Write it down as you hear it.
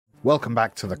Welcome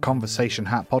back to the Conversation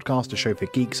Hat podcast, a show for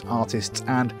geeks, artists,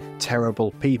 and terrible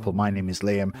people. My name is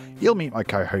Liam. You'll meet my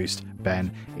co-host,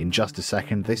 Ben, in just a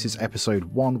second. This is episode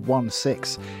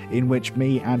 116, in which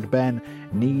me and Ben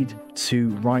need to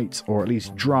write, or at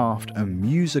least draft,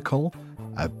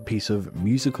 a piece of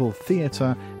musical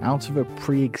theatre out of a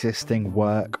pre-existing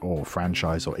work or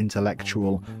franchise or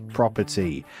intellectual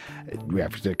property. We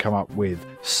have to come up with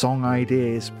song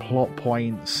ideas, plot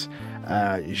points,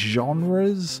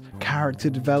 genres, character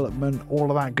development, all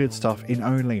of that good stuff in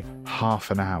only half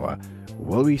an hour.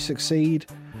 Will we succeed?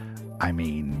 I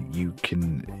mean, you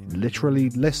can literally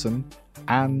listen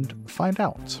and find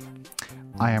out.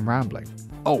 I am rambling.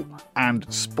 Oh,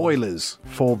 and spoilers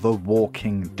for The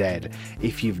Walking Dead.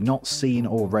 If you've not seen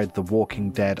or read The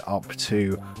Walking Dead up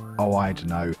to, I don't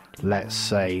know, let's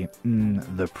say,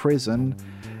 the prison,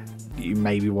 you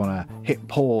maybe want to hit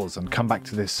pause and come back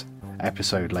to this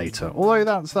episode later. Although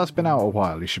that's been out a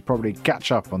while, you should probably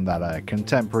catch up on that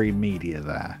contemporary media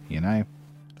there, you know?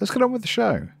 Let's get on with the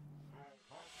show.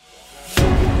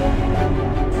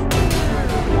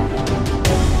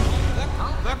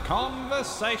 The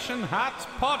Conversation Hat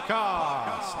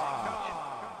Podcast.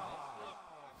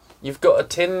 You've got a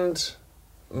tinned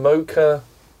mocha,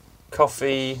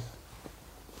 coffee,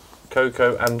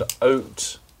 cocoa and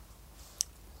oat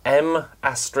M*LK.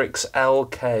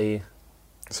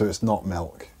 So it's not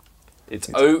milk. It's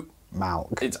oat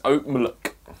milk. It's oat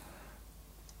milk.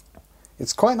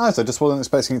 It's quite nice. I just wasn't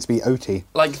expecting it to be oaty.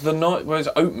 Like the night where's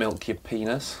oat milk, you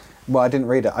penis. Well, I didn't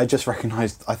read it. I just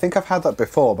recognised. I think I've had that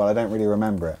before, but I don't really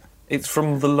remember it. It's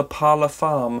from the La Palma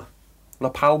farm.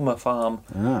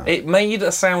 Ah. It made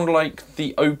a sound like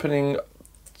the opening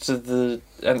to the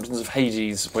entrance of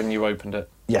Hades when you opened it.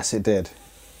 Yes, it did.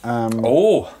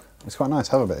 It's quite nice.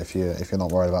 Have a bit if you're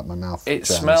not worried about my mouth. It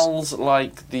germs. smells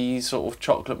like the sort of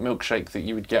chocolate milkshake that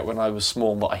you would get when I was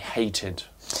small that I hated.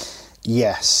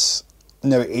 Yes.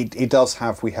 No, it does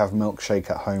have. We have milkshake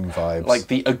at home vibes. Like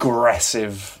the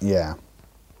aggressive. Yeah.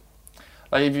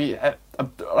 Like if you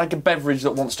like a beverage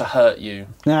that wants to hurt you.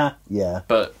 Yeah.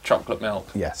 But chocolate milk.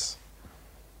 Yes.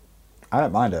 I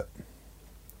don't mind it.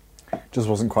 Just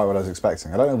wasn't quite what I was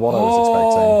expecting. I don't know what I was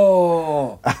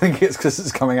expecting. I think it's because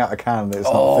it's coming out of a can that it's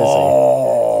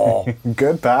not fizzy.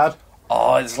 Good, bad?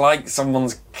 Oh, it's like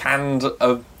someone's canned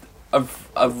a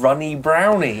runny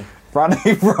brownie.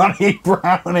 Runny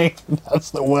brownie.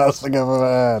 That's the worst thing I've ever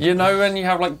heard. You know when you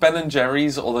have like Ben and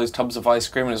Jerry's or those tubs of ice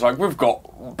cream and it's like, we've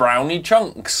got brownie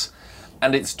chunks.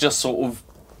 And it's just sort of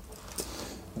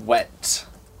wet.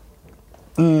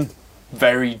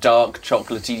 Very dark,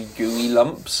 chocolatey, gooey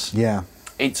lumps. Yeah.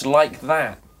 It's like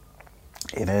that.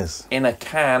 It is. In a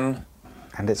can.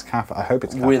 And it's I hope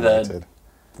it's with caffeinated.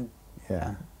 A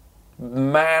yeah.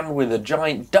 man with a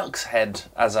giant duck's head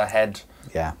as a head.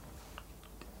 Yeah.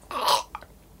 I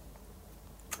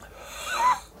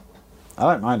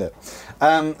don't mind it.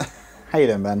 How you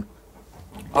doing, Ben?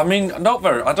 I mean, not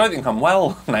very. I don't think I'm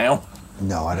well now.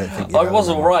 No, I don't think I was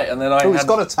all right, and then it's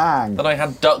got a tang. Then I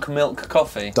had duck milk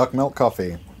coffee. Duck milk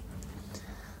coffee.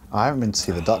 I haven't been to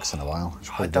see the ducks in a while.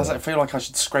 Does it feel like I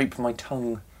should scrape my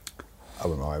tongue? I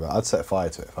wouldn't worry about it. I'd set fire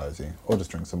to it if I was you. Or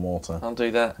just drink some water. I'll do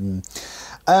that.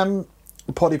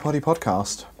 Poddy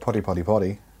podcast. Poddy. Poddy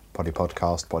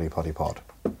podcast. Poddy pod.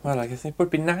 Well, I guess it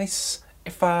would be nice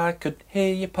if I could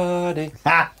hear you potty.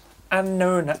 Ha! I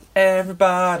know not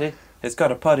everybody has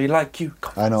got a potty like you.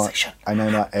 I know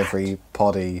not every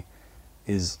poddy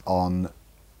is on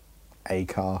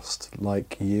Acast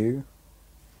like you.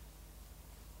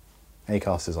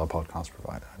 Acast is our podcast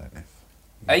provider. I don't know if...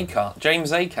 Acast?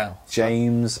 James Acast?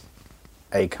 James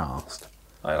Acast.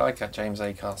 I like that James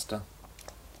Acaster.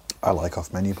 I like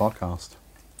Off Menu Podcast.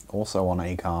 Also on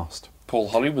Acast. Paul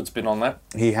Hollywood's been on that.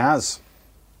 He has.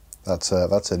 That's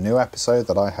a new episode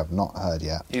that I have not heard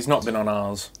yet. He's not been on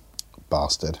ours.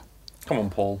 Bastard. Come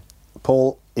on, Paul.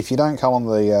 Paul, if you don't come on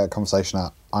the Conversation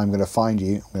app, I'm going to find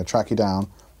you, I'm going to track you down,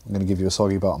 I'm going to give you a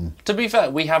soggy bottom. To be fair,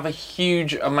 we have a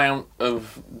huge amount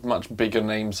of much bigger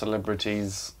name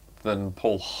celebrities than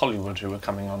Paul Hollywood who are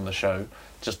coming on the show.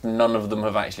 Just none of them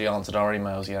have actually answered our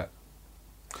emails yet.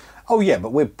 Oh yeah,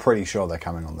 but we're pretty sure they're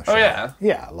coming on the show. Oh yeah?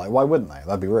 Yeah, like why wouldn't they?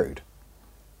 That'd be rude.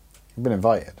 You've been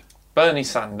invited. Bernie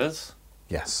Sanders.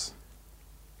 Yes.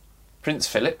 Prince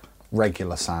Philip.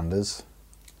 Regular Sanders.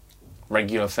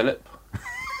 Regular Philip.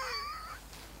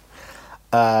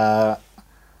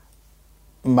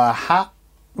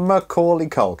 Macaulay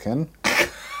Culkin.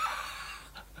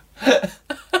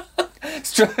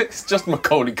 It's just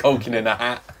Macaulay Culkin in a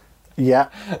hat. Yeah.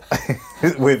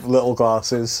 With little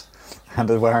glasses and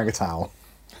wearing a towel.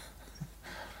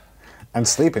 And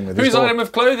sleeping with his Whose daughter. item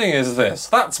of clothing is this?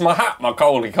 That's my hat,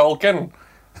 Macaulay Culkin.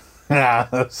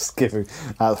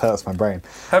 That hurts my brain.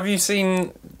 Have you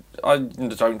seen... I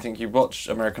don't think you watched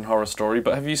American Horror Story,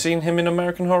 but have you seen him in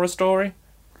American Horror Story?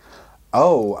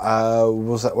 Oh,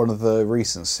 was that one of the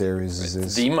recent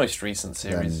series? The most recent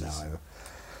series. No.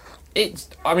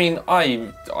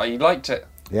 I liked it.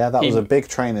 Yeah, that was a big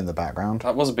train in the background.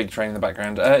 That was a big train in the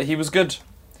background. He was good.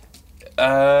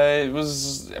 It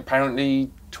was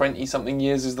apparently 20-something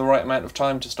years is the right amount of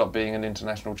time to stop being an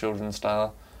international children's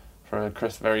star for a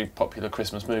very popular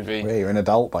Christmas movie. Yeah, you're an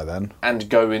adult by then. And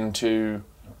go into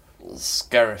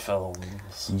scary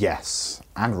films. Yes,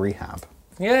 and rehab.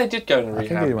 Yeah, he did go into I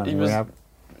think rehab. he went in rehab.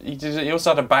 He also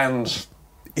had a band.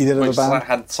 He did have which a band?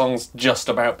 had songs just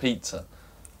about pizza.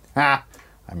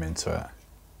 I'm into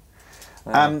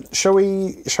it. Shall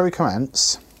we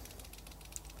commence?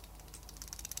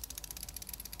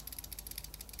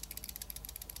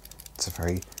 It's a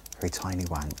very, very tiny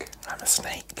wank. I'm a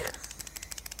snake.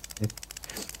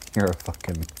 You're a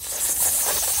fucking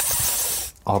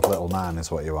odd little man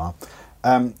is what you are.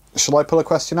 Shall I pull a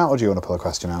question out, or do you want to pull a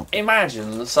question out?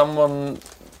 Imagine that someone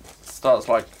starts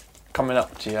coming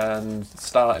up to you and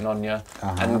starting on you,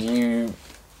 and you,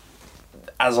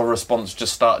 as a response,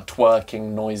 just start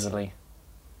twerking noisily.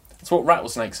 That's what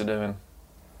rattlesnakes are doing.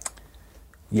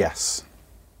 Yes.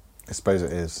 I suppose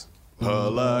it is.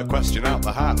 Pull a question out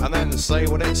the hat and then say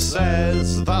what it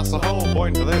says. That's the whole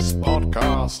point of this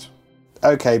podcast.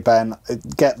 Okay, Ben,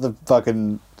 get the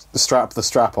fucking strap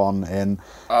on in.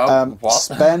 What?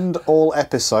 Spend all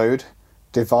episode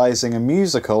devising a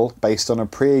musical based on a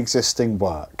pre-existing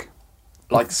work.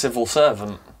 Like Civil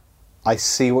Servant. I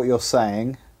see what you're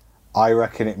saying. I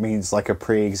reckon it means like a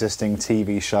pre-existing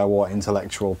TV show or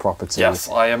intellectual property. Yes,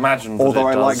 I imagine that Although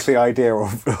it I does. like the idea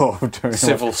of doing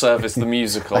Civil Service the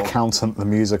musical. Accountant the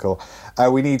musical.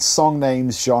 We need song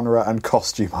names, genre, and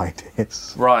costume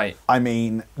ideas. Right. I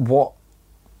mean, what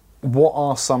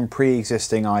are some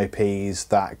pre-existing IPs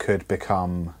that could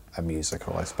become a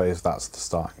musical? I suppose that's the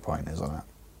starting point, isn't it?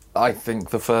 I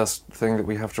think the first thing that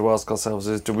we have to ask ourselves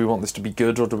is, do we want this to be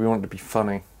good or do we want it to be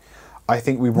funny? I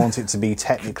think we want it to be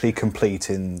technically complete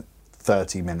in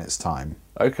 30 minutes' time.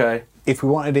 Okay. If we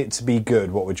wanted it to be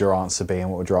good, what would your answer be, and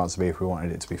what would your answer be if we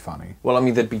wanted it to be funny? Well, I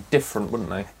mean, they'd be different, wouldn't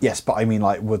they? Yes, but I mean,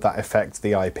 like, would that affect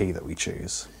the IP that we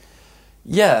choose?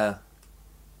 Yeah.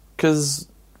 Because,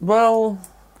 well...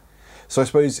 So I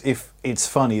suppose if it's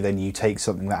funny, then you take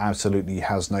something that absolutely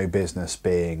has no business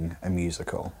being a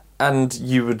musical. And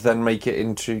you would then make it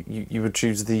into... You would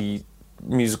choose the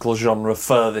musical genre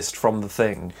furthest from the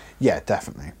thing. Yeah,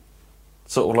 definitely.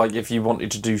 Sort of like if you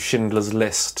wanted to do Schindler's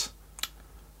List,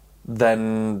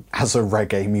 then... As a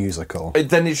reggae musical.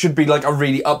 Then it should be like a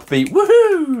really upbeat,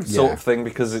 woohoo sort of thing,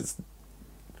 because it's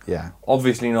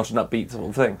obviously not an upbeat sort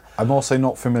of thing. I'm also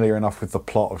not familiar enough with the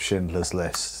plot of Schindler's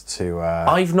List to...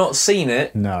 I've not seen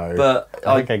it. No. But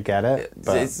I think I get it.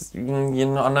 But it's, I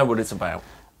know what it's about.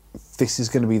 this is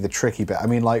going to be the tricky bit. I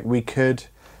mean, like, we could...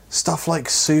 Stuff like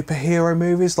superhero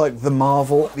movies, like the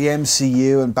Marvel, the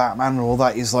MCU and Batman and all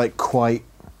that is, like, quite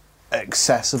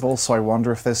accessible, so I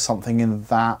wonder if there's something in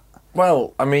that.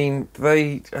 Well, I mean,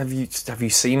 have you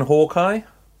seen Hawkeye?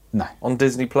 No. On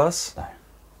Disney Plus? No.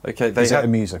 Okay, Is it a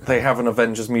musical? They have an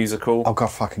Avengers musical. Oh, god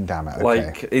fucking damn it, okay.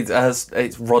 Like,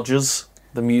 it's Rogers,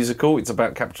 the musical. It's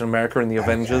about Captain America and the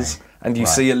Avengers. And you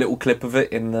see a little clip of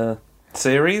it in the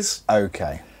series.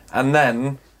 Okay. And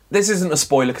then... This isn't a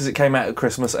spoiler because it came out at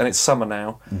Christmas and it's summer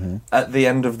now. Mm-hmm. At the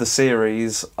end of the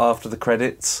series, after the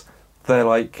credits, they're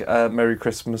like, Merry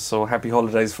Christmas or Happy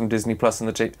Holidays from Disney Plus,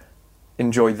 and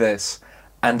enjoy this.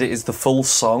 And it is the full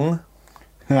song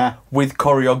with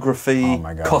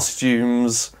choreography,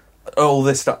 costumes, all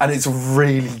this stuff, and it's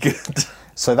really good.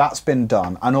 So that's been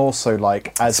done. And also,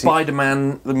 like...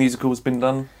 Spider-Man, the musical, has been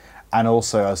done. And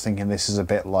also, I was thinking this is a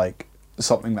bit like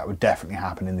something that would definitely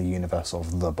happen in the universe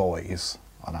of The Boys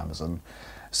on Amazon.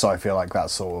 So I feel like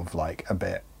that's sort of like a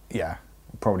bit,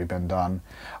 probably been done.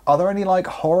 Are there any like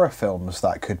horror films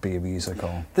that could be a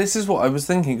musical? This is what I was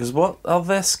thinking, because what are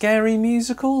there scary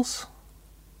musicals?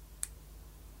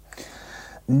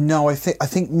 No, I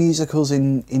think musicals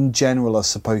in general are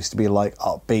supposed to be like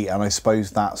upbeat, and I suppose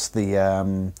that's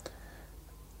the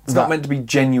it's not meant to be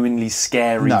genuinely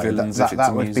scary villains.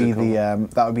 That would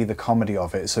be the comedy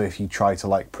of it. So if you try to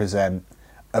like present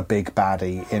a big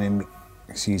baddie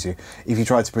if you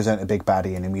tried to present a big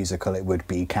baddie in a musical, it would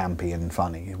be campy and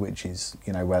funny, which is,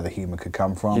 where the humour could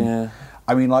come from. Yeah.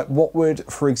 I mean, like, what would,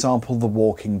 for example, The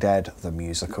Walking Dead, the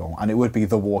musical, and it would be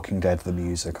The Walking Dead, the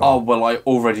musical. Oh, well, I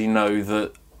already know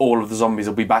that all of the zombies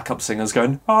will be backup singers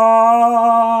going, ah.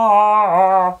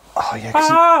 Oh,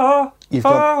 yeah, You've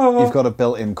got a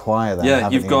built-in choir there. Yeah,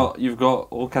 you've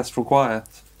got orchestral choir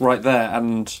right there,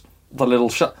 and the little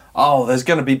there's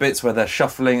going to be bits where they're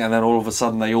shuffling, and then all of a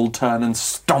sudden they all turn and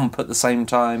stomp at the same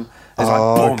time. It's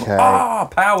like boom,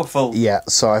 powerful. Yeah,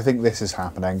 so I think this is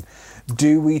happening.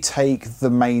 Do we take the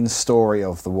main story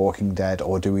of The Walking Dead,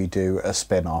 or do we do a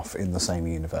spin-off in the same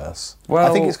universe? Well,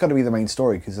 I think it's got to be the main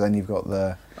story, because then you've got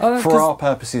for our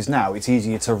purposes now, it's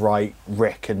easier to write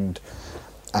Rick and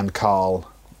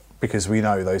Carl, because we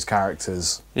know those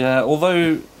characters. Yeah,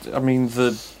 although, I mean,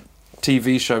 the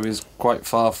TV show is quite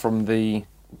far from the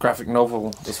graphic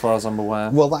novel, as far as I'm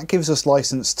aware. Well, that gives us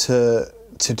license to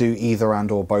do either and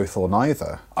or both or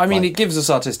neither. I mean, it gives us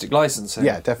artistic licensing.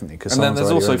 Yeah, definitely. And then there's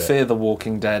also Fear the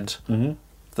Walking Dead,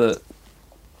 that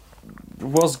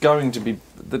was going to be...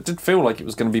 that did feel like it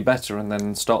was going to be better and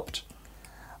then stopped.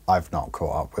 I've not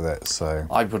caught up with it, so...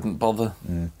 I wouldn't bother.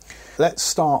 Let's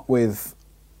start with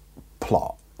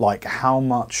plot. Like, how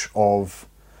much of...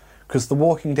 Because The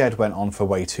Walking Dead went on for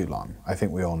way too long. I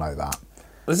think we all know that.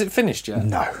 Is it finished yet?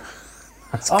 No.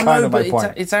 That's kind of my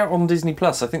point. It's out on Disney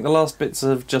Plus. I think the last bits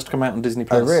have just come out on Disney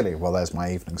Plus. Oh, really? Well, there's my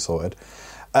evening sorted.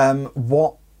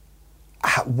 What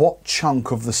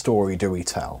chunk of the story do we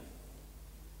tell?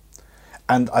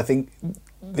 And I think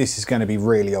this is going to be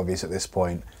really obvious at this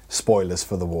point. Spoilers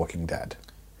for The Walking Dead.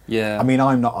 Yeah. I mean,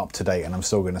 I'm not up to date, and I'm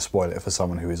still going to spoil it for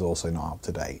someone who is also not up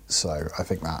to date. So I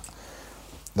think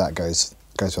that goes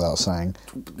without saying.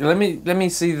 Let me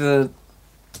see the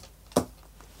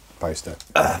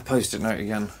Post-it note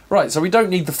again. Right, so we don't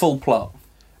need the full plot.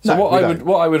 So No,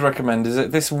 what I would recommend is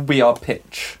that this will be our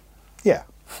pitch. Yeah.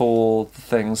 For the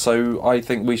thing. So I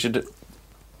think we should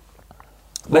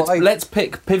let's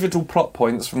pick pivotal plot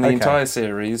points from the entire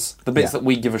series, the bits that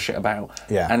we give a shit about,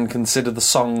 and consider the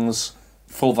songs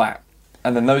for that.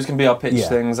 And then those can be our pitch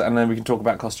things, and then we can talk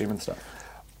about costume and stuff.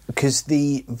 Because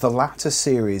the latter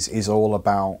series is all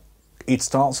about... It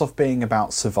starts off being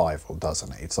about survival,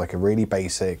 doesn't it? It's like a really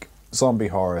basic zombie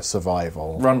horror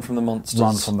survival. Run from the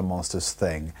monsters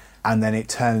thing. And then it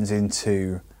turns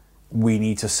into, we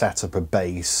need to set up a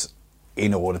base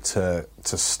in order to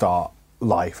start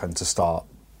life and to start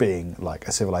being like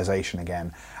a civilization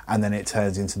again. And then it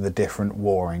turns into the different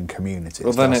warring communities.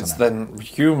 Well, then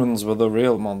humans were the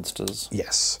real monsters.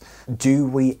 Yes. Do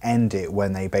we end it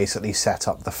when they basically set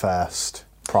up the first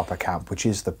proper camp, which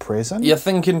is the prison? You're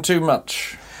thinking too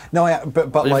much. No, yeah,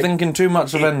 but you're like, thinking too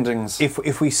much of endings.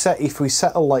 If we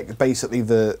settle like basically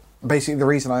the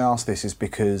reason I ask this is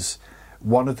because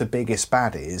one of the biggest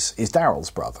baddies is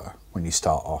Daryl's brother when you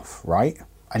start off, right?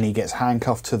 And he gets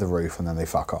handcuffed to the roof and then they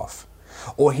fuck off.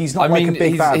 Or he's not a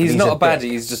big bad. He's not a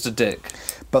baddie. He's just a dick.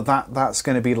 But that's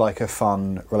going to be like a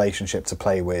fun relationship to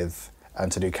play with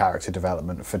and to do character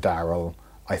development for Daryl.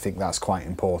 I think that's quite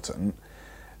important.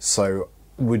 So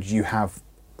would you have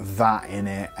that in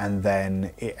it and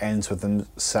then it ends with them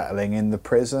settling in the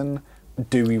prison?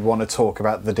 Do we want to talk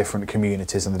about the different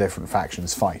communities and the different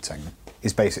factions fighting?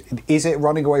 Is it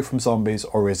running away from zombies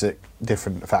or is it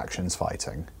different factions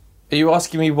fighting? Are you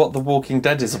asking me what The Walking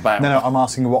Dead is about? No, I'm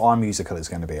asking what our musical is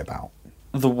going to be about.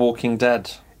 The Walking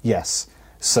Dead. Yes.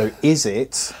 So is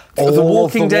it... The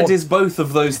Walking Dead is both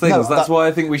of those things. No, that's why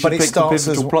I think we should pick the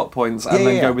pivotal plot points and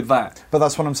then go with that. But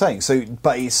that's what I'm saying.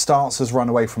 But it starts as run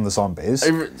away from the zombies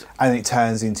and it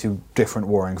turns into different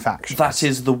warring factions. That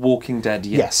is The Walking Dead,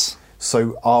 yes.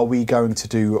 So are we going to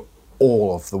do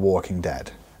all of The Walking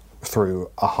Dead through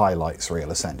a highlights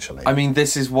reel, essentially? I mean,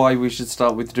 this is why we should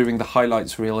start with doing the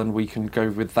highlights reel and we can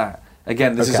go with that.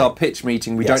 Again, this is our pitch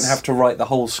meeting. We don't have to write the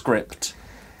whole script.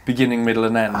 Beginning, middle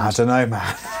and end. I don't know,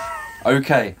 man.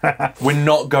 Okay. We're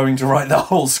not going to write the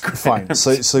whole script. Fine.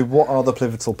 So what are the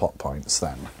pivotal plot points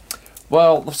then?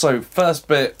 Well, so first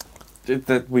bit,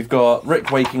 we've got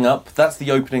Rick waking up. That's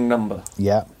the opening number.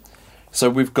 Yeah. So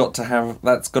we've got to have...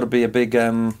 That's got to be a big...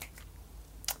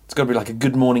 it's got to be like a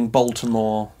Good Morning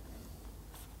Baltimore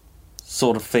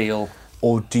sort of feel.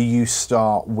 Or do you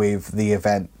start with the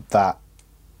event that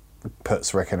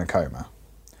puts Rick in a coma?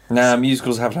 Nah,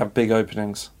 musicals have to have big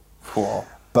openings. Whoa.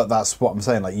 But that's what I'm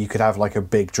saying. Like, you could have like a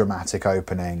big dramatic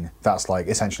opening that's like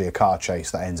essentially a car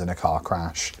chase that ends in a car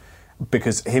crash.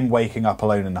 Because him waking up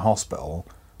alone in the hospital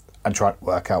and trying to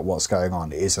work out what's going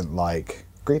on isn't like,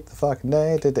 greet the fucking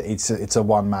day. It's a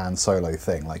one-man solo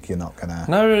thing. Like, you're not gonna...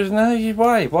 No,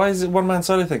 why? Why is it one-man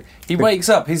solo thing? He wakes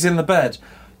up, he's in the bed.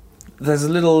 There's a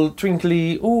little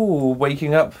twinkly,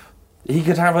 waking up. He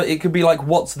could have it could be like,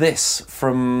 what's this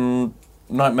from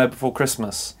Nightmare Before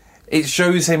Christmas? It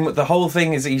shows him, the whole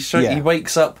thing is he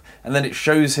wakes up and then it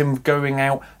shows him going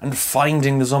out and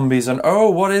finding the zombies and,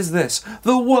 what is this?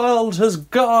 The world has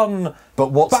gone!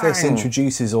 But what's this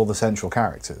introduces all the central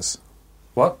characters.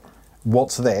 What?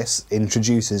 What's This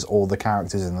introduces all the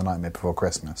characters in The Nightmare Before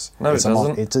Christmas. No, it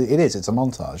doesn't. It is. It's a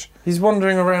montage. He's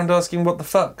wandering around asking what the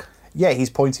fuck. Yeah, he's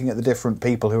pointing at the different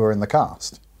people who are in the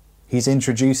cast. He's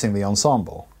introducing the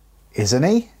ensemble. Isn't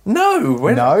he? No.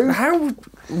 No? How?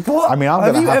 What? I mean,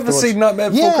 have you ever seen Nightmare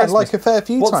Before Christmas? Yeah, like a fair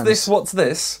few times. What's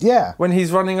this? Yeah. When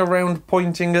he's running around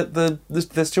pointing at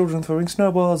there's children throwing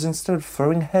snowballs instead of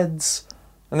throwing heads.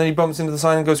 And then he bumps into the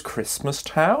sign and goes, Christmas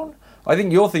Town? I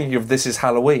think you're thinking of This Is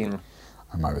Halloween.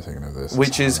 I might be thinking of this.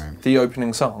 Which is the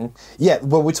opening song. Yeah,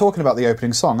 well, we're talking about the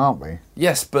opening song, aren't we?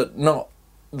 Yes, but not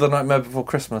The Nightmare Before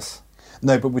Christmas.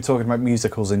 No, but we're talking about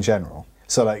musicals in general.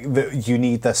 So, like, you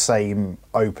need the same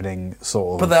opening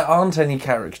sort of... But there aren't any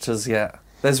characters yet.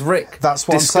 There's Rick That's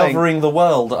what discovering the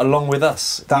world along with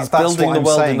us. He's building the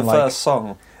world in the first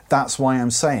song. That's why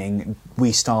I'm saying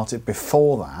we start it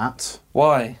before that.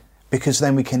 Why? Because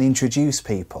then we can introduce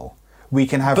people. We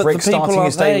can have But Rick the people starting aren't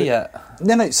his day. there yet.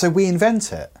 No, so we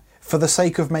invent it. For the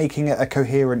sake of making it a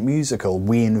coherent musical,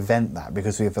 we invent that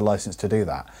because we have the license to do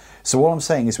that. So what I'm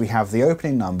saying is we have the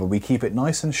opening number, we keep it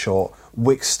nice and short.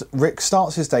 Rick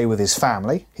starts his day with his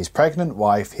family, his pregnant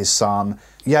wife, his son,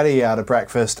 yada yada,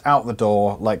 breakfast, out the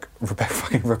door, like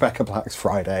Rebecca Black's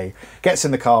Friday. Gets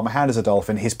in the car, my hand is a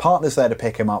dolphin, his partner's there to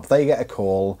pick him up, they get a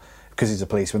call, because he's a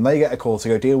policeman, they get a call to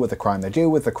go deal with the crime, they deal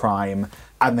with the crime,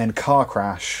 and then car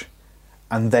crash,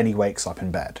 and then he wakes up in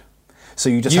bed. So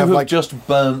you have just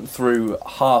burnt through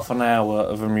half an hour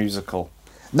of a musical.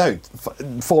 No,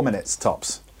 4 minutes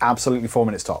tops. Absolutely 4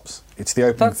 minutes tops. It's the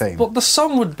opening theme. That's what the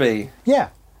song would be. Yeah,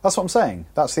 that's what I'm saying.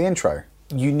 That's the intro.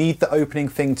 You need the opening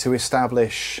thing to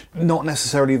establish not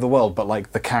necessarily the world, but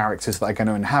like the characters that are going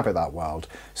to inhabit that world.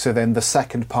 So then the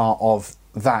second part of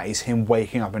that is him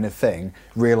waking up in a thing,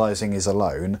 realising he's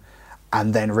alone,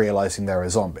 and then realising there are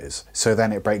zombies. So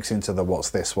then it breaks into the what's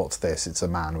this, it's a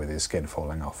man with his skin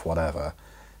falling off, whatever.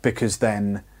 Because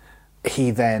then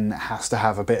he then has to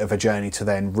have a bit of a journey to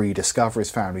then rediscover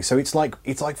his family. So it's like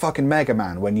fucking Mega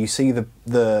Man when you see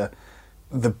the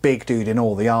big dude in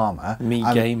all the armour.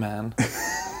 Gay man.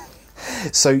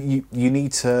 So you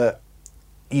need to...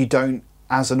 You don't...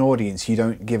 As an audience, you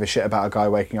don't give a shit about a guy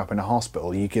waking up in a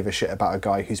hospital. You give a shit about a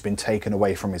guy who's been taken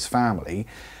away from his family.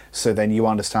 So then you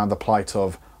understand the plight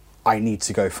of, I need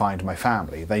to go find my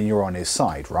family. Then you're on his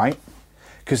side, right?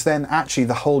 Because then actually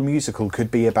the whole musical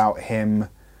could be about him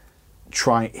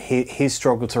his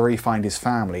struggle to re-find his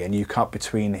family, and you cut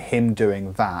between him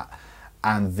doing that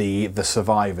and the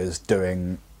survivors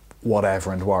doing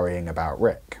whatever and worrying about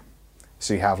Rick.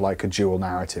 So you have like a dual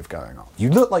narrative going on. You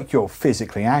look like you're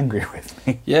physically angry with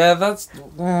me. Yeah, that's...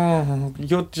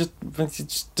 you're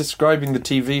just describing the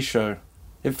TV show.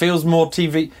 It feels more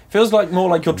TV... Feels like more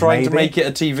like you're trying to make it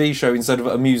a TV show instead of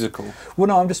a musical. Well,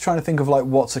 no, I'm just trying to think of like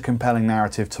what's a compelling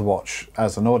narrative to watch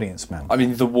as an audience member. I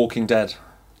mean, The Walking Dead.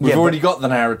 We've already got the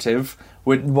narrative.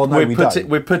 We do.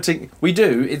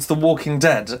 It's The Walking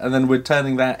Dead, and then we're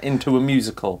turning that into a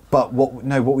musical. But what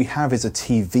we have is a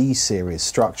TV series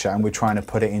structure, and we're trying to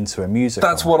put it into a musical.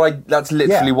 That's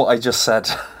literally what I just said.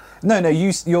 No,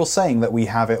 you're saying that we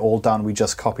have it all done. We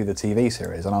just copy the TV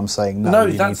series, and I'm saying no.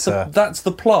 No, that's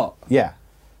the plot. Yeah.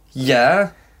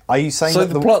 Yeah. Are you saying so?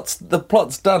 That the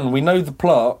plot's done. We know the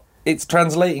plot. It's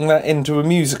translating that into a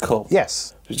musical.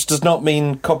 Yes. Which does not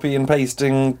mean copy and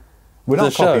pasting. We're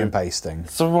not copy and pasting.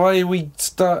 So why we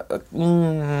start...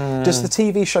 Does the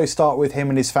TV show start with him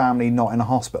and his family not in a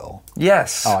hospital?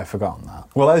 Yes. Oh, I've forgotten that.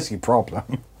 Well, there's your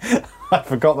problem. I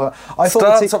forgot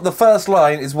that. The first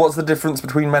line is, what's the difference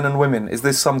between men and women? Is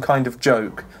this some kind of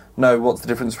joke? No, what's the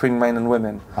difference between men and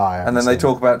women? And then they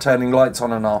talk about turning lights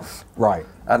on and off. Right.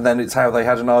 And then it's how they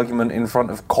had an argument in front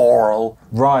of Coral.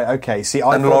 Right, okay. See,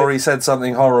 Laurie said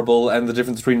something horrible, and the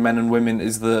difference between men and women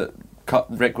is that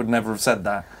Rick would never have said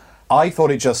that. I thought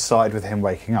it just started with him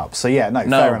waking up. So yeah, no,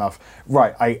 fair enough.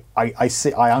 Right, I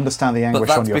see. I understand the anguish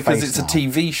on your face. But that's because it's a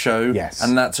TV show, yes,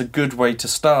 and that's a good way to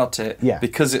start it. Yeah.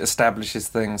 Because it establishes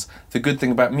things. The good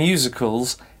thing about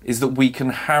musicals is that we can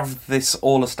have this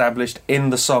all established in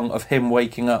the song of him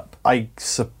waking up. I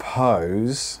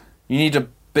suppose you need a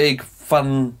big,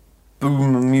 fun,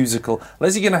 boom musical.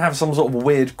 Unless you're going to have some sort of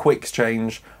weird quick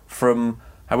change from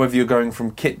however you're going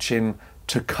from kitchen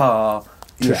to car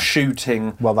to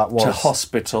shooting, to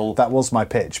hospital. That was my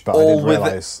pitch, but I didn't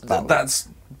realise that's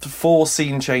 4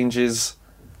 scene changes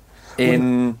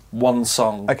in one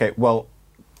song. Okay, well,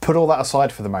 put all that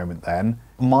aside for the moment then.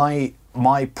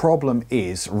 My problem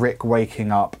is Rick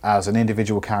waking up as an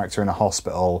individual character in a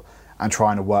hospital and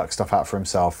trying to work stuff out for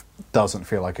himself doesn't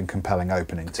feel like a compelling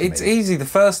opening to me. It's easy. The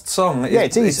first song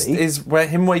is where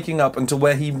him waking up until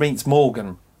where he meets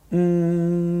Morgan.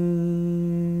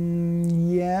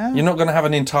 Yeah. You're not going to have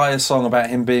an entire song about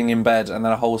him being in bed and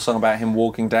then a whole song about him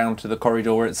walking down to the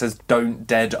corridor where it says, "Don't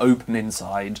dead open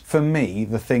inside." For me,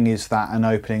 the thing is that an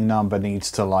opening number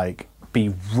needs to, like,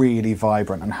 be really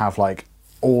vibrant and have, like,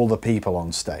 all the people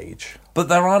on stage. But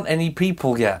there aren't any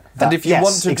people yet. And if you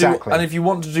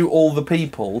want to do all the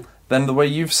people, then the way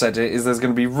you've said it is there's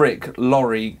going to be Rick,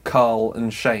 Laurie, Carl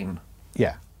and Shane.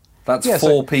 Yeah. That's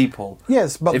 4 people.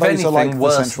 Yes, but if those anything, are like the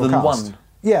worse central than cast. one.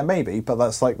 Yeah, maybe, but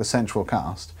that's like the central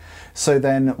cast. So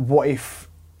then what if,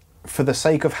 for the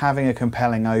sake of having a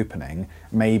compelling opening,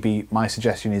 maybe my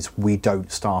suggestion is we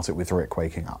don't start it with Rick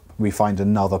waking up. We find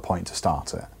another point to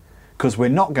start it. Because we're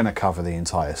not going to cover the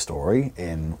entire story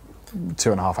in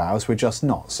 2.5 hours. We're just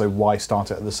not. So why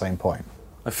start it at the same point?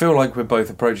 I feel like we're both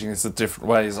approaching this in different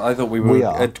ways. I thought we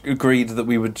agreed that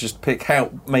we would just pick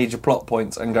out major plot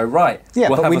points and go, right,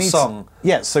 we'll have a song.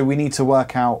 So we need to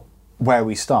work out where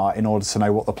we start in order to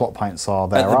know what the plot points are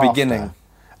thereafter. At the beginning.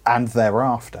 And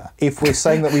thereafter. If we're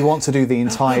saying that we want to do the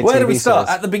entire Where TV do we start?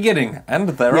 series, At the beginning and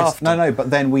thereafter. Yes, no, but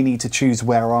then we need to choose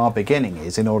where our beginning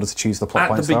is in order to choose the plot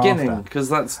points thereafter. At the beginning, because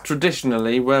that's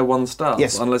traditionally where one starts,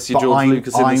 yes, unless you're George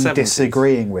Lucas in the 70s. I'm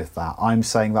disagreeing with that. I'm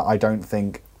saying that I don't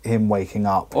think him waking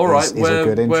up All right, is a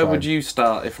good intro. Where would you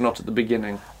start, if not at the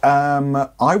beginning?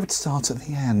 I would start at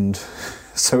the end.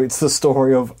 So it's the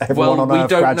story of everyone on Earth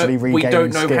gradually regaining We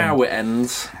don't know skin. how it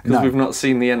ends, because we've not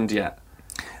seen the end yet.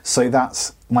 So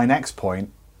that's my next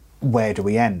point. Where do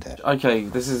we end it? Okay,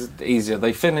 this is easier.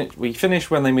 We finish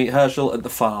when they meet Herschel at the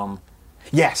farm.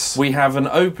 Yes. We have an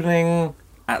opening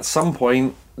at some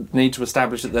point, need to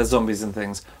establish that there's zombies and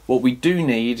things. What we do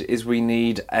need is we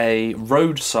need a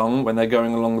road song when they're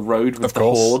going along the road with the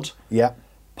horde. Yeah.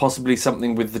 Possibly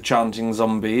something with the chanting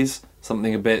zombies.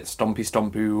 Something a bit stompy,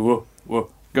 whoa, whoa.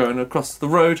 Going across the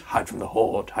road, hide from the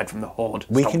horde, hide from the horde.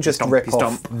 We can just rip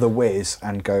off The Wiz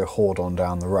and go horde on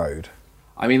down the road.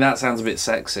 I mean, that sounds a bit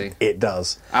sexy. It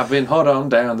does. I've been hot on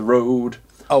down the road.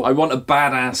 Oh, I want a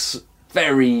badass,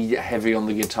 very heavy on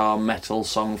the guitar metal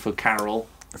song for Carol.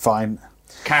 Fine.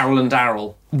 Carol and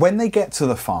Daryl. When they get to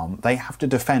the farm, they have to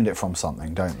defend it from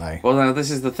something, don't they? Well, now, this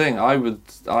is the thing. I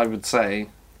would say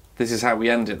this is how we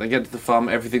end it. They get to the farm,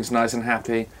 everything's nice and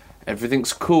happy,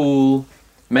 everything's cool.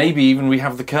 Maybe even we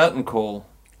have the curtain call.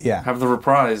 Yeah. Have the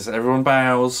reprise. Everyone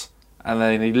bows, and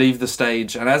then they leave the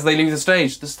stage. And as they leave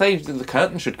the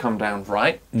curtain should come down,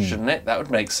 right? Shouldn't it? That would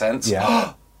make sense.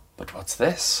 Yeah. But what's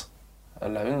this? A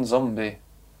lone zombie.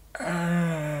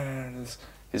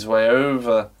 His way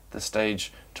over the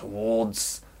stage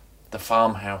towards the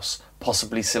farmhouse,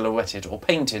 possibly silhouetted or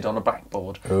painted on a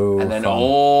backboard. Ooh, and then,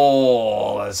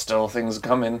 there's still things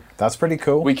coming. That's pretty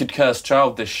cool. We could curse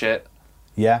child this shit.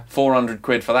 Yeah. 400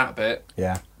 quid for that bit.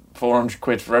 Yeah. 400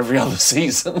 quid for every other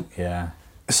season. Yeah.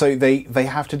 So they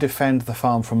have to defend the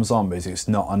farm from zombies. It's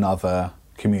not another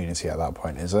community at that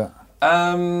point, is it?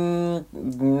 No,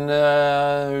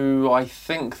 I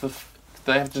think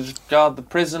they have to guard the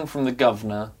prison from the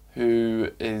governor,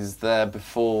 who is there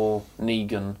before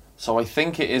Negan. So I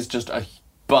think it is just a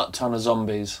butt ton of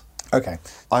zombies. Okay.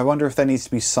 I wonder if there needs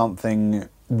to be something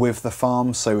with the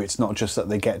farm, so it's not just that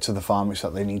they get to the farm, it's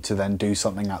that they need to then do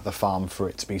something at the farm for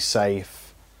it to be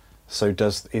safe. So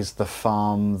is the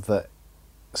farm the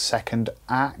second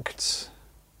act?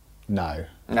 No.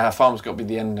 Nah, farm's got to be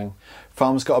the ending.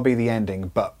 Farm's got to be the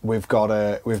ending, but we've got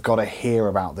to hear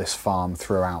about this farm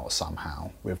throughout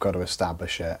somehow. We've got to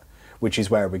establish it, which is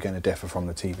where we're going to differ from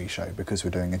the TV show because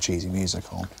we're doing a cheesy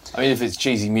musical. I mean, if it's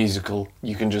cheesy musical,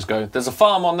 you can just go, there's a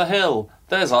farm on the hill.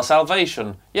 There's our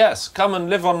salvation. Yes, come and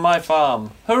live on my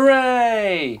farm.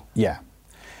 Hooray! Yeah.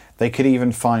 They could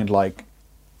even find, like,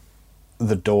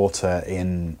 the daughter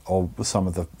or some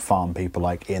of the farm people,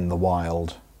 like, in the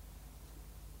wild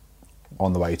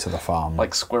on the way to the farm.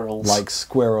 Like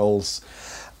squirrels.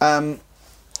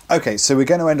 Okay, so we're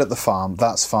going to end at the farm.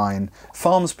 That's fine.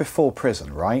 Farm's before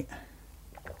prison, right?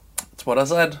 That's what I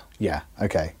said. Yeah,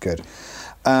 okay, good.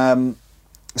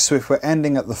 So if we're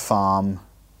ending at the farm,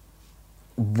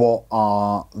 what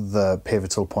are the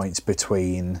pivotal points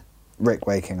between Rick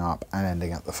waking up and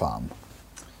ending at the farm?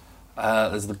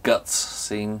 There's the guts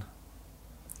scene.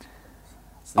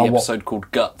 It's the episode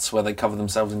called Guts, where they cover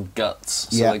themselves in guts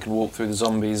so they can walk through the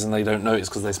zombies and they don't notice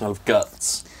because they smell of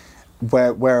guts.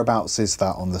 Whereabouts is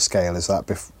that on the scale? Is that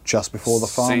just before the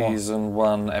farm? Season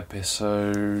 1,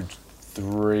 episode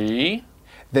 3.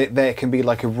 There can be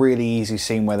like a really easy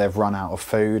scene where they've run out of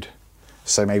food,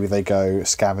 so maybe they go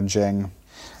scavenging.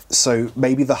 So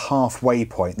maybe the halfway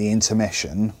point, the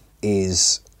intermission,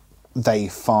 is they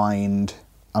find,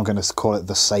 I'm going to call it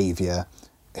the saviour,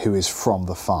 who is from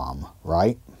the farm,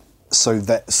 right? So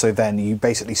then you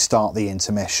basically start the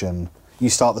intermission. You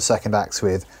start the second act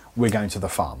with, we're going to the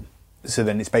farm. So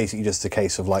then it's basically just a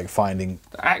case of like finding...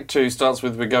 Act 2 starts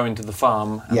with we're going to the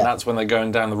farm, and that's when they're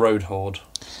going down the road horde.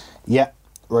 Yeah,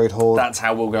 road horde. That's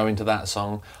how we'll go into that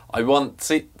song. I want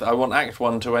Act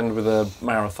 1 to end with a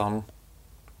marathon.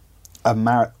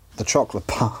 The chocolate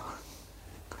bar.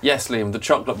 Yes, Liam, the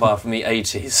chocolate bar from the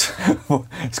 80s.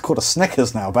 It's called a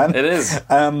Snickers now, Ben. It is.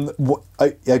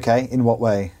 Okay, in what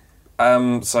way?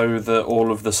 So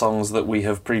all of the songs that we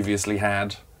have previously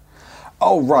had...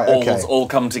 Oh, right, okay. All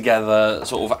come together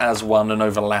sort of as one and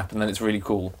overlap, and then it's really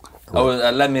cool.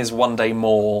 Les Mis One Day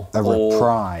More.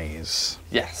 Reprise.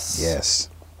 Yes. Yes.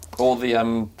 Or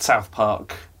the South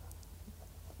Park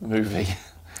movie.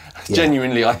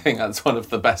 Genuinely, I think that's one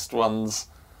of the best ones.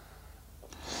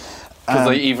 Because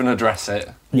they even address it.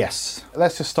 Yes.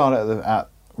 Let's just start at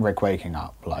Rick waking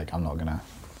up. Like, I'm not going to...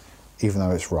 Even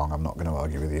though it's wrong, I'm not going to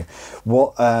argue with you.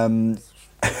 What...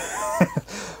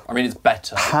 I mean, it's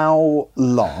better. How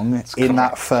long in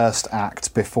that first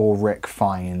act before Rick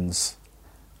finds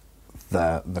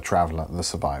the traveller, the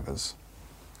survivors?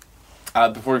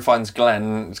 Before he finds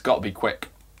Glenn, it's got to be quick.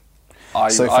 I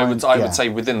would say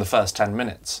within the first 10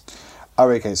 minutes. Oh,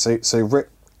 okay. So Rick...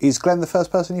 Is Glenn the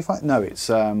first person you find? No, it's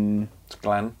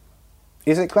Glenn.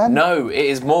 Is it Glenn? No, it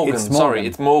is Morgan. It's Morgan. Sorry,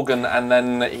 it's Morgan, and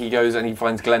then he goes and he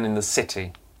finds Glenn in the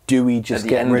city. Do we just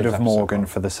get rid of episode Morgan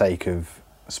for the sake of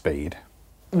speed?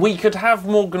 We could have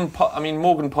Morgan...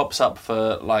 Morgan pops up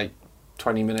for, like,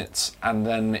 20 minutes and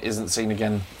then isn't seen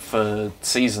again for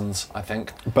seasons, I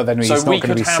think. But then he's not going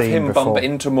to be seen before... So we could have him bump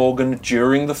into Morgan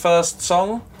during the first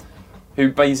song,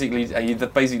 who basically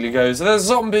goes, "There's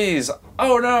zombies!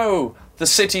 Oh no! The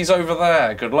city's over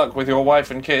there. Good luck with your wife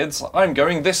and kids. I'm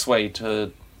going this way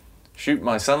to shoot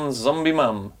my son's zombie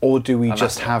mum." Or do we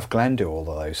just have Glenn do all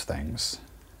of those things?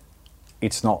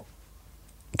 It's not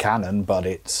canon, but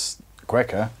it's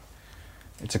quicker.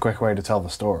 It's a quick way to tell the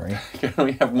story.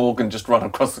 We have Morgan just run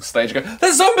across the stage and go,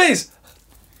 "There's zombies!"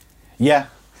 Yeah,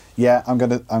 I'm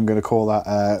gonna call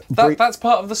that. That's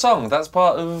part of the song. That's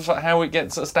part of how it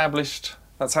gets established.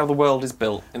 That's how the world is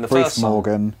built in the first song.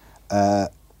 Morgan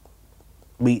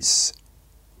meets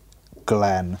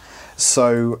Glenn.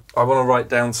 So I want to write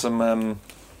down some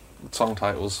song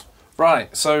titles.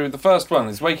 Right. So the first one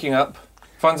is waking up,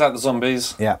 finds out the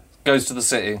zombies. Yeah. Goes to the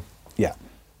city. Yeah.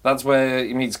 That's where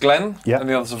he meets Glenn and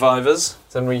the other survivors.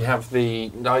 Then we have the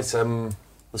nice, the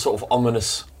sort of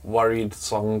ominous, worried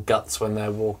song Guts when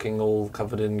they're walking all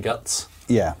covered in guts.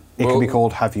 Yeah. It can be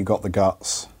called Have You Got the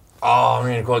Guts? Oh, I'm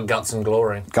going to call it Guts and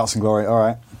Glory. Guts and Glory, all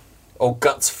right. Or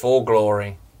Guts for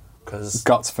Glory.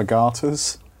 Guts for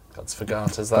Garters. Guts for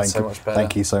Garters, that's so much better.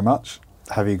 Thank you so much.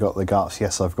 Have you got the guts?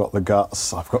 Yes, I've got the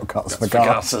guts. I've got guts for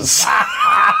Garters.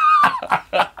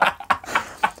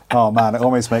 Oh man, it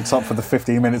almost makes up for the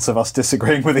 15 minutes of us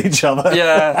disagreeing with each other.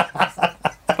 Yeah,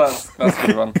 that's a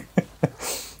good one.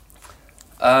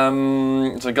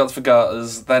 So Guts for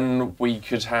Garters, then we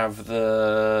could have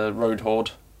the Road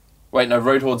Horde. Wait, no,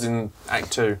 Road Horde's in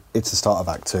Act 2. It's the start of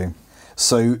Act 2.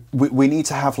 So we need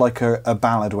to have like a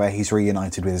ballad where he's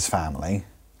reunited with his family.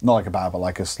 Not like a ballad, but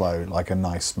like a slow, like a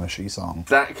nice mushy song.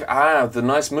 The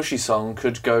nice mushy song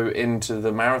could go into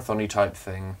the marathon-y type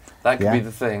thing. That could be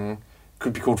the thing.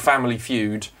 Could be called Family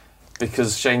Feud,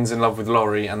 because Shane's in love with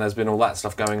Laurie and there's been all that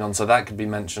stuff going on, so that could be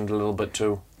mentioned a little bit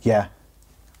too. Yeah.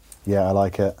 Yeah, I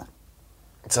like it.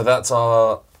 So that's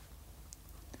our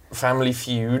Family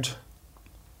Feud.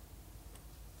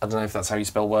 I don't know if that's how you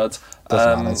spell words.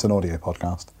 Doesn't matter, it's an audio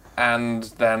podcast. And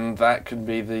then that could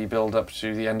be the build-up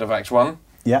to the end of Act 1.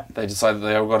 Yeah. They decide that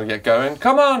they all got to get going.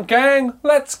 Come on, gang,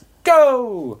 let's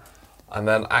go! And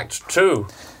then Act 2.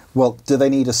 Well, do they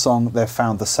need a song, They've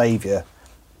Found the Saviour?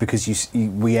 Because we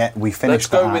finished Let's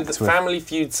go that with act Family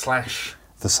Feud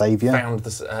 / The Saviour? Found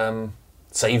the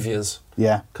Saviours.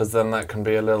 Yeah. Because then that can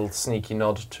be a little sneaky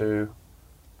nod to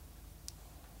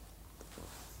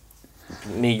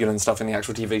Negan and stuff in the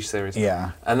actual TV series.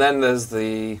 Yeah. And then there's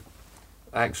the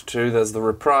Act 2, there's the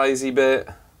reprisey bit,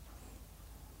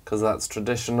 because that's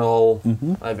traditional.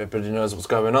 Mm-hmm. Everybody knows what's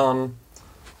going on.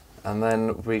 And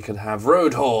then we could have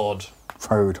Road Horde.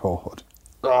 Road Horde.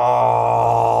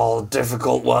 Oh,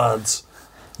 difficult words.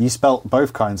 You spelt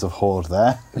both kinds of horde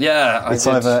there. Yeah, it's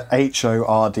either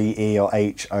H-O-R-D-E or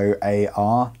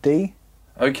H-O-A-R-D.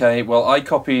 Okay, well, I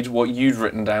copied what you'd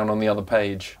written down on the other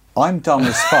page. I'm dumb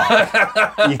as fuck.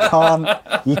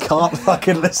 You can't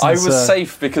fucking listen. I was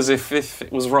safe because if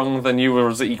it was wrong, then you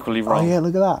were equally wrong. Oh yeah,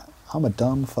 look at that. I'm a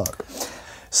dumb fuck.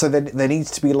 So there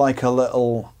needs to be like a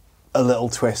little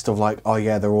twist of like, oh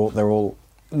yeah, they're all.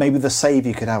 Maybe the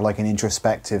Saviour could have like an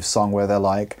introspective song where they're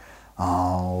like,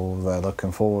 oh, they're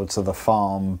looking forward to the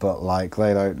farm, but like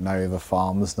they don't know the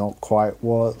farm's not quite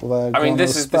what they're. I mean,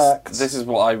 this expect. is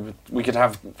what we could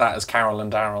have that as Carol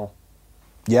and Daryl.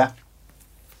 Yeah.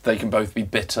 They can both be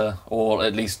bitter, or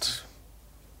at least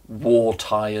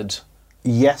war-tired.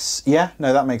 Yes. Yeah.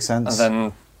 No, that makes sense.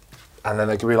 And then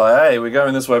they could be like, "Hey, we're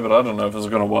going this way, but I don't know if it's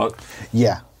going to work."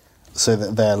 Yeah. So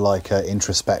that they're like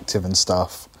introspective and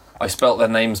stuff. I spelt their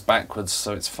names backwards,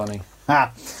 so it's funny.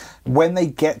 When they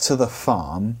get to the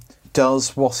farm,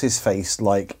 does what's-his-face,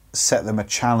 like, set them a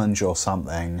challenge or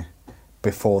something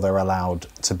before they're allowed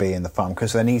to be in the farm?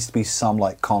 Because there needs to be some,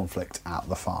 like, conflict at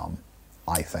the farm,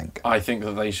 I think. I think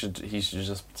that he should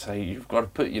just say, you've got to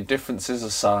put your differences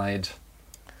aside.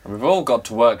 And we've all got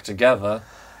to work together.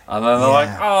 And then they're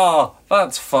like, oh,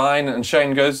 that's fine. And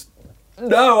Shane goes,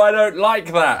 no, I don't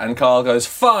like that. And Carl goes,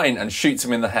 fine, and shoots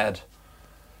him in the head.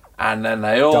 And then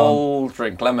they all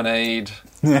drink lemonade.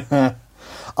 I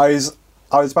was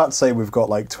about to say we've got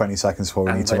like 20 seconds before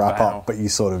we need to wrap up, but you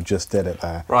sort of just did it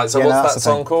there. Right, so what's that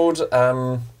song called?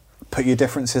 Put your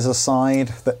differences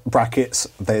aside. Brackets,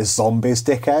 there's zombies,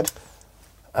 dickhead.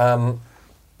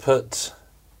 Put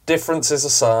differences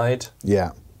aside.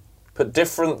 Yeah. Put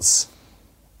difference...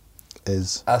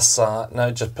 Is... aside.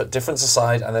 No, just put difference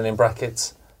aside and then in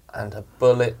brackets, and a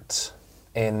bullet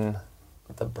in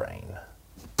the brain.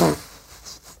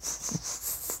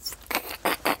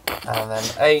 And then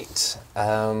 8,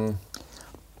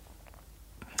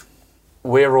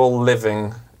 We're All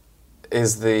Living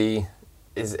is the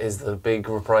big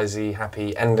reprisey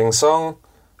happy ending song.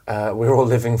 We're all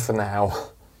living for now.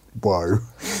 Whoa.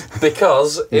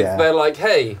 Because if they're like,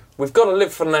 hey, we've got to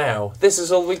live for now. This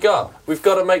is all we got. We've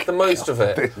got to make the most of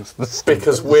it.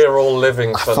 Because we're all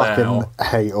living for now. I fucking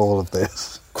hate all of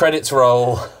this. Credits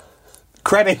roll.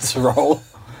 Credits roll.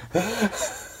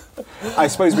 I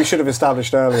suppose we should have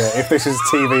established earlier if this is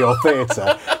TV or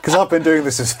theatre, because I've been doing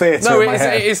this as theatre. No,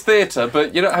 it is theatre.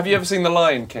 But have you ever seen The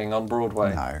Lion King on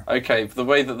Broadway? No. Okay, the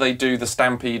way that they do the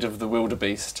Stampede of the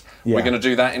Wildebeest, Yeah. we're going to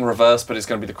do that in reverse, but it's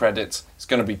going to be the credits. It's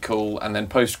going to be cool, and then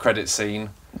post-credit scene.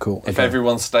 Cool. If okay.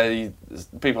 everyone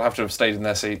people have to have stayed in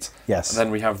their seats. Yes. And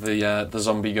then we have the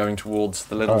zombie going towards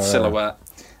the little silhouette.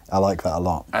 I like that a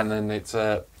lot. And then it's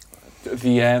the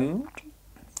end.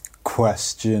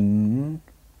 Question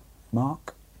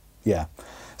mark? Yeah.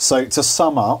 So to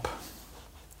sum up,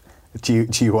 do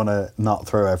you want to not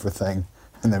throw everything,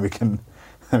 and then we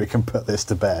can put this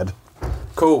to bed?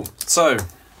 Cool. So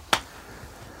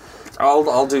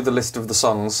I'll do the list of the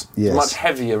songs. Yes. Much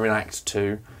heavier in Act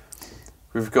 2.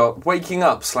 We've got Waking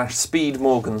Up / Speed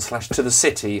Morgan / To the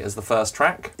City as the first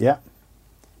track. Yeah.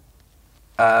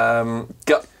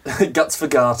 Guts for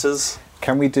Garters.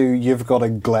 Can we do You've Got a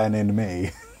Glen in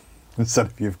Me instead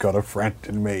of You've Got a Friend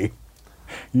in Me?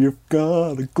 You've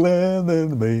got a Glen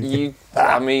in me.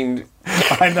 I mean...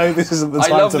 I know this isn't the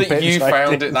time to pitch. I love that you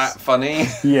found it that funny.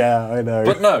 Yeah, I know.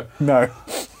 But no. No.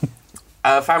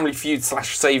 Family Feud /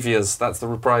 Saviours. That's the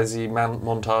reprisey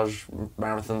montage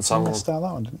marathon song. You missed out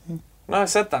that one, didn't you? No, I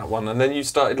said that one, and then you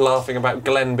started laughing about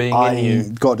Glenn being in I you.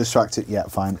 got distracted. Yeah,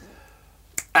 fine.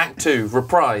 Act 2,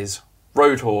 Reprise,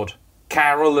 Road Horde,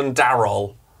 Carol and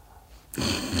Daryl.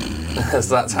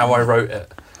 That's how I wrote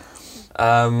it.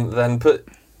 Then put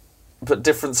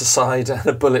difference aside and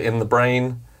a bullet in the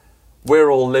brain. We're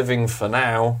all living for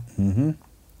now. Mm-hmm.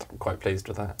 I'm quite pleased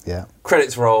with that. Yeah.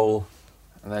 Credits roll,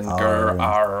 and then grr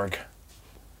arg.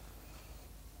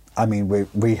 I mean,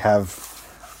 we have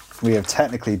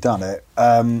technically done it.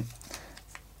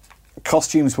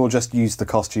 Costumes, we'll just use the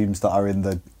costumes that are in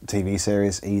the TV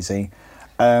series. Easy.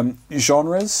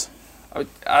 Genres.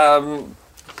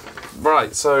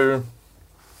 Right. So.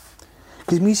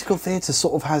 Because musical theatre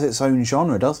sort of has its own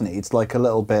genre, doesn't it? It's like a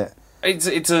little bit... It's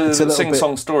a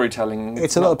sing-song storytelling.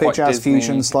 It's a little bit jazz Disney.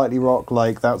 Fusion, slightly rock,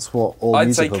 like that's what all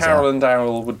I'd say musicals Carol are. and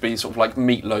Daryl would be sort of like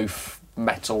Meatloaf,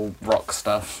 metal, rock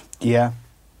stuff. Yeah.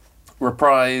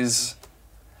 Reprise,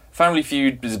 Family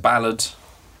Feud is a ballad.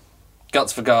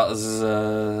 Guts for Garters is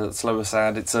a slower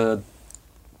sad. It's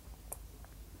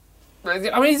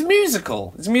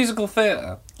musical. It's musical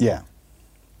theatre. Yeah.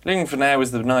 Living for Now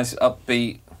is the nice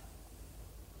upbeat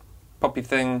poppy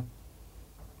thing.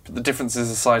 But the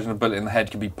differences aside and a bullet in the head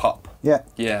could be pop. Yeah.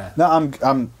 Yeah. No,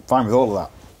 I'm fine with all of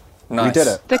that. Nice. We did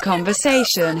it. The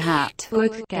Conversation Hat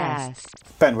Podcast.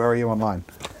 Ben, where are you online?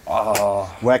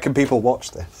 Where can people watch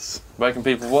this? Where can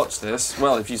people watch this?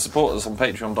 Well, if you support us on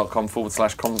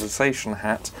patreon.com/conversation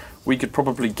hat, we could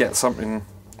probably get something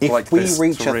like this. If we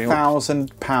reach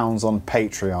 £1,000 on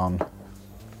Patreon,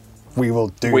 we will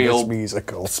do this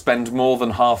musical. Spend more than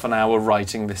half an hour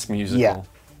writing this musical. Yeah.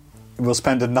 We'll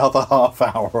spend another half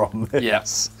hour on this.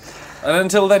 Yes. And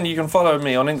until then, you can follow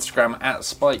me on Instagram at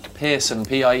Spike Pearson,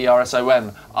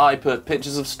 Pierson. I put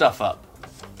pictures of stuff up.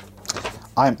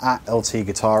 I'm at LT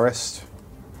Guitarist.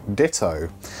 Ditto.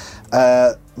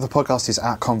 The podcast is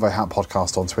at Convo Hat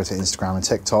Podcast on Twitter, Instagram and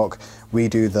TikTok. We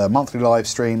do the monthly live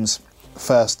streams,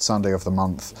 first Sunday of the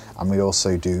month, and we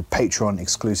also do Patreon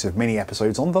exclusive mini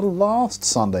episodes on the last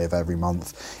Sunday of every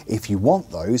month. If you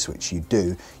want those, which you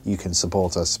do, you can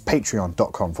support us,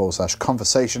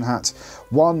 patreon.com/conversationhat.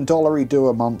 $1 do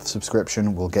a month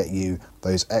subscription will get you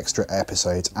those extra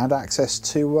episodes and access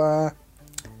to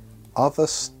other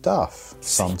stuff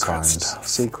sometimes.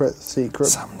 Secret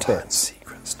bits.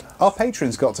 Our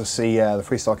patrons got to see the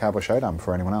Freestyle Cowboy Showdown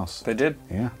before anyone else. They did.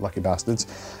 Yeah, lucky bastards.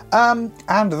 And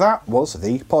that was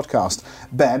the podcast.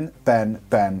 Ben.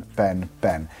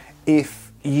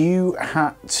 If you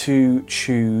had to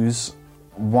choose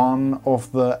one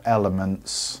of the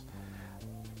elements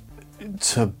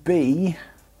to be,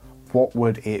 what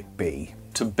would it be?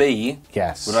 To be?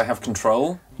 Yes. Would I have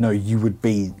control? No, you would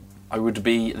be... I would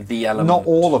be the element. Not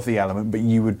all of the element, but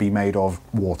you would be made of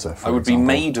water, for I would example. be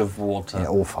made of water. Yeah,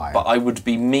 or fire. But I would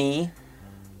be me.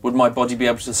 Would my body be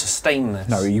able to sustain this?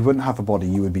 No, you wouldn't have a body,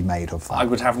 you would be made of that. I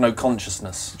would have no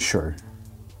consciousness. Sure.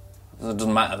 It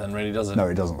doesn't matter then, really, does it? No,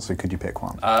 it doesn't, so could you pick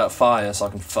one? Fire, so I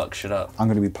can fuck shit up. I'm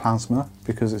going to be plasma,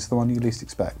 because it's the one you least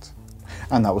expect.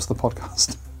 And that was the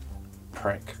podcast.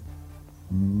 Prick.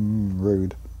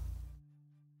 Rude.